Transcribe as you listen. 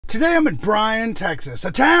Today I'm in Bryan, Texas,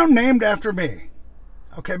 a town named after me.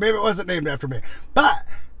 Okay, maybe it wasn't named after me, but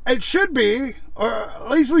it should be, or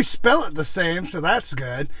at least we spell it the same, so that's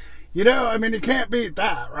good. You know, I mean, you can't beat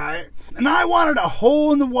that, right? And I wanted a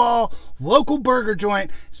hole-in-the-wall local burger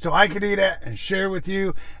joint so I could eat it and share with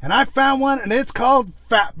you. And I found one, and it's called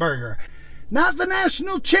Fat Burger. Not the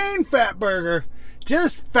national chain Fat Burger,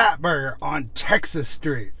 just Fat Burger on Texas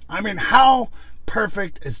Street. I mean, how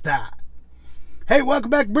perfect is that? Hey, welcome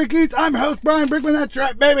back to BrickEats. I'm your host, Brian Brickman. That's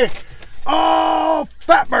right, baby. Oh,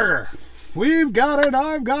 Fat Burger. We've got it.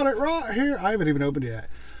 I've got it right here. I haven't even opened it yet.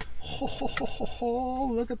 Oh,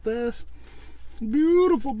 look at this.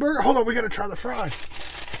 Beautiful burger. Hold on, we got to try the fries.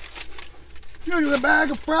 Look at the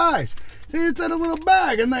bag of fries. See, it's in a little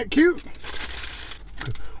bag. Isn't that cute?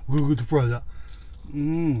 We'll get the fries out.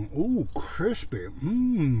 Ooh, crispy.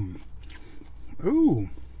 Ooh.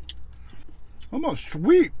 Almost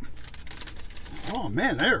sweet. Oh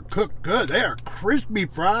man, they are cooked good. They are crispy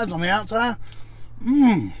fries on the outside. Soft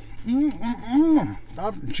and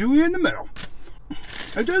chewy in the middle.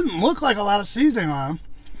 It doesn't look like a lot of seasoning on them.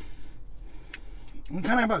 And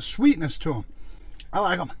kind of have a sweetness to them. I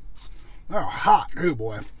like them. They're hot too,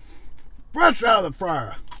 boy. Fresh out of the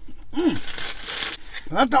fryer.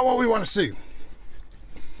 That's not what we want to see.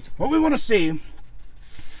 What we want to see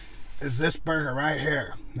is this burger right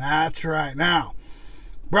here. That's right. Now,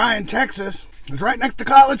 Bryan, Texas is right next to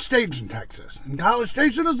College Station, Texas. And College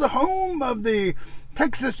Station is the home of the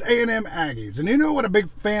Texas A&M Aggies. And you know what a big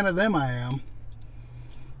fan of them I am.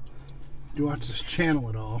 You watch this channel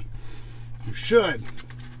at all? You should.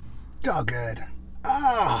 It's all good.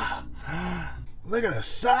 Look at the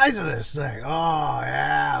size of this thing. Oh,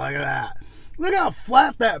 yeah, look at that. Look how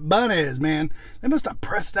flat that bun is, man. They must have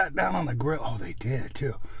pressed that down on the grill. Oh, they did,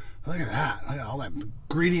 too. Look at that. Look at all that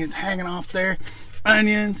ingredients hanging off there.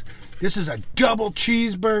 Onions. This is a double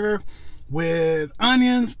cheeseburger with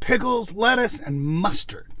onions, pickles, lettuce, and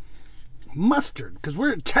mustard. Mustard, because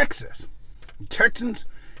we're in Texas. Texans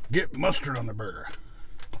get mustard on the burger.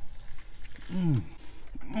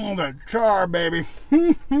 Oh, that char, baby.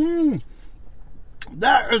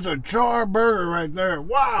 That is a char burger right there.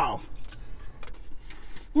 Wow.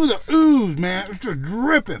 Look at the ooze, man. It's just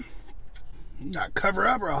dripping. You gotta cover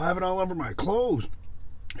up or I'll have it all over my clothes.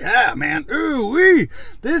 Yeah, man. Ooh-wee.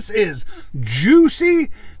 This is juicy.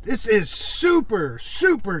 This is super,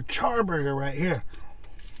 super char burger right here.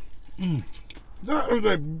 That is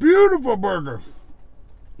a beautiful burger.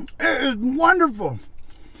 It is wonderful.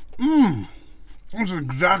 This is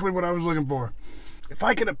exactly what I was looking for. If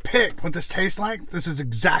I could have picked what this tastes like, this is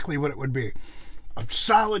exactly what it would be. A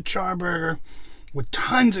solid char burger with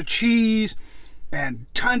tons of cheese and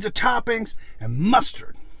tons of toppings and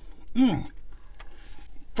mustard.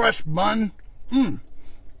 Fresh bun.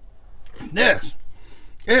 This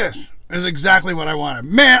is exactly what I wanted.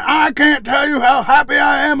 Man, I can't tell you how happy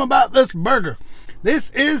I am about this burger. This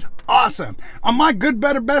is awesome. On my good,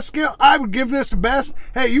 better, best scale, I would give this the best.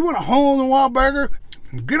 Hey, you want a hole-in-the-wall burger?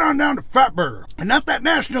 Get on down to Fat Burger. And not that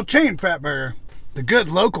national chain Fat Burger. The good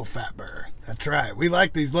local Fat Burger. That's right. We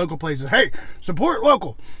like these local places. Hey, support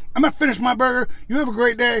local. I'm going to finish my burger. You have a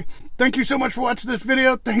great day. Thank you so much for watching this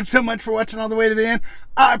video. Thanks so much for watching all the way to the end.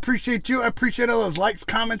 I appreciate you. I appreciate all those likes,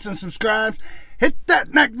 comments, and subscribes. Hit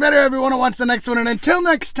that next video, everyone, and watch the next one. And until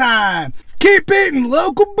next time, keep eating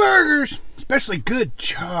local burgers. Especially good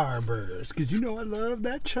char burgers. Because you know I love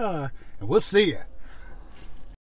that char. And we'll see you